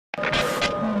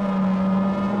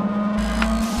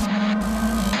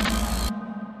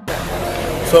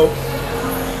So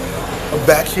I'm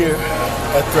back here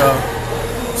at the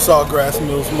Sawgrass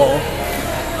Mills Mall,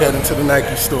 heading to the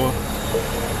Nike store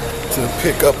to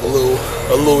pick up a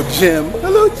little gym.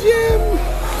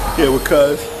 Here with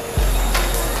Cuz,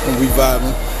 and we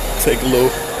vibing. Take a little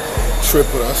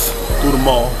trip with us through the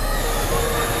mall.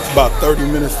 It's about 30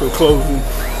 minutes till closing.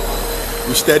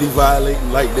 We steady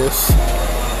violating like this,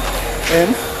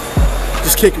 and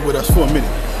just kick it with us for a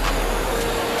minute.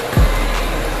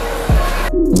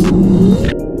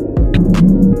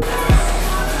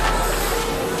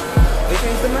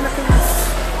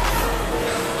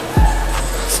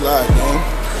 Slide, man.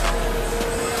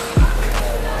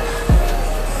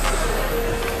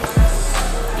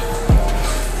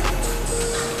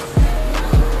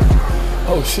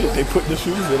 Oh shit, they put the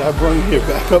shoes that I brought here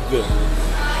back up there.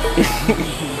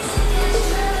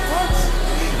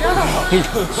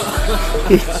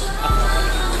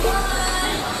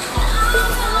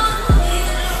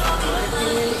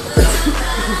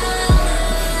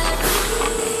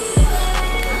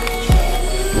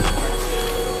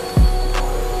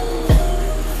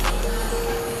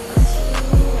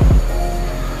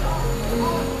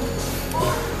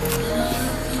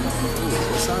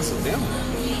 What size of them?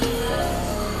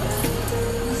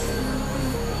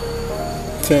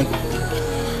 10.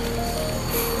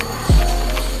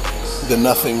 The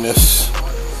nothingness.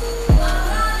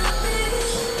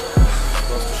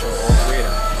 Supposed to show all three of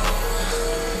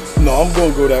them. No, I'm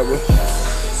gonna go that way.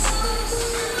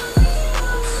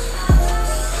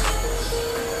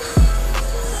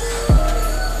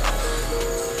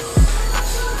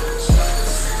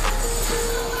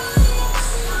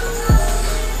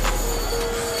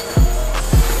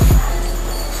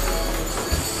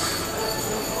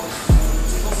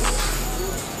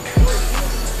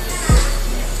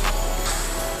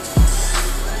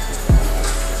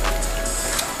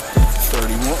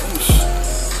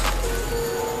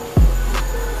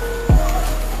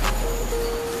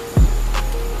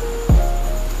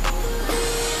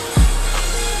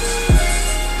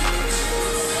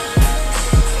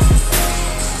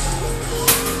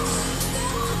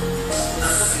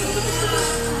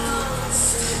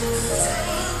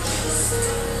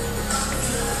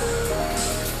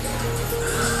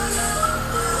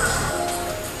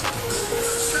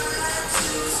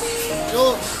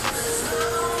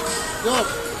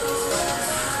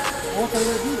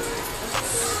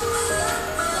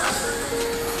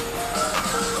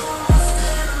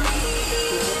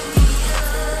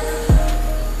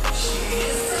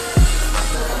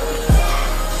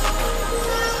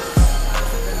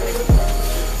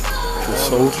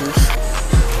 Soldiers.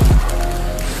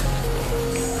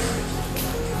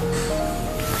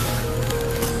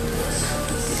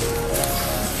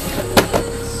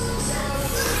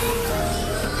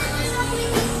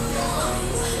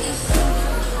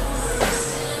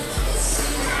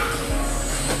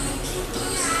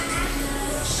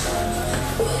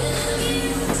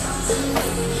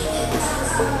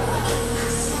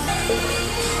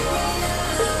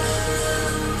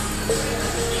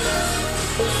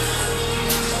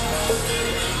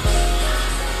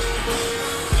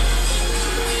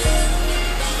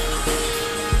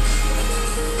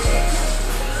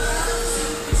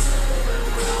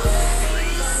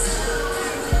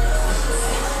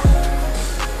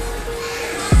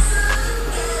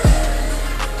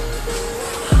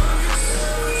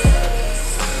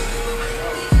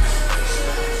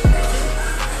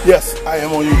 Yes, I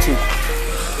am on YouTube.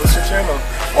 What's your channel?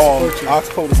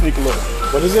 Oxpo the Sneaker Loader.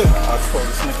 What is it? Oxpo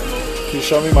the Sneaker Loader. Can you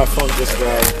show me my phone? Just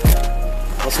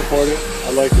I'll support it.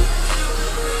 I like it.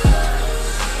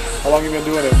 How long have you been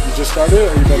doing it? You just started,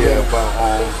 or you been doing it?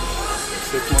 About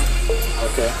 6 months.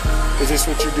 Okay. Is this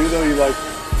what you do though? You like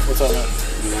what's on that?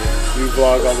 Yeah. You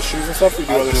vlog all the shoes and stuff. Or you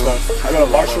do other stuff. You got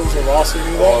Marshalls and Ross. You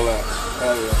do that? All that.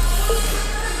 Oh yeah.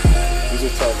 These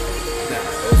are tough. Nah,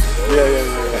 Yeah.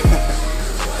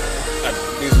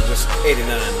 these are just $89. So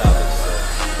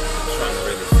I'm trying to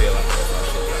really feel like what I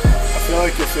should get. I feel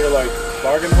like if you're like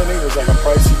bargain hunting, there's like a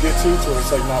price you get to where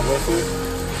it's like not worth it.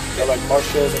 But like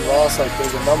Marshalls and Ross, like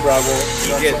there's a number I won't.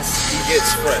 He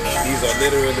gets fresh. These are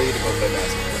literally to go play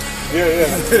basketball. Yeah.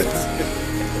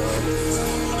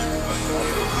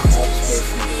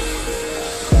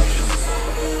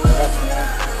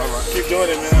 Alright, keep doing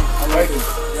it, man. I like it.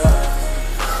 Yeah.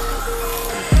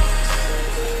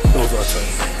 Those are tight.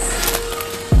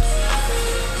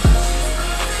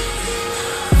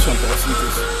 Jump ass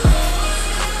sneakers.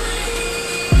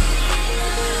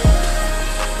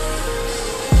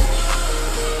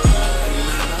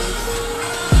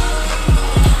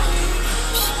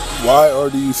 Why are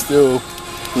these still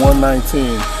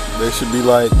 $119? They should be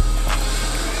like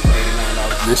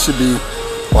 $89. This should be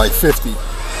like 50.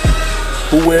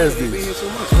 Who wears these?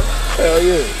 Hell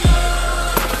yeah.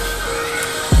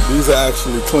 These are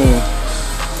actually clean.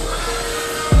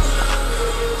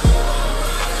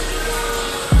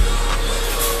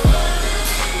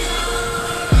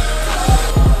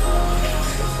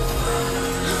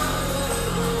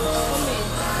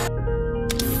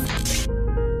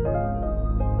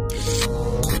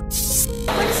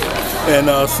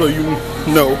 And so you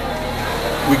know,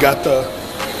 we got the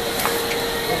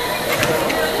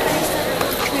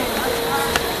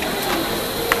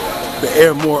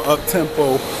Air More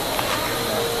Up-Tempo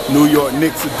New York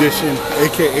Knicks edition,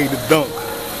 aka the Dunk,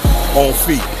 on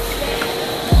feet.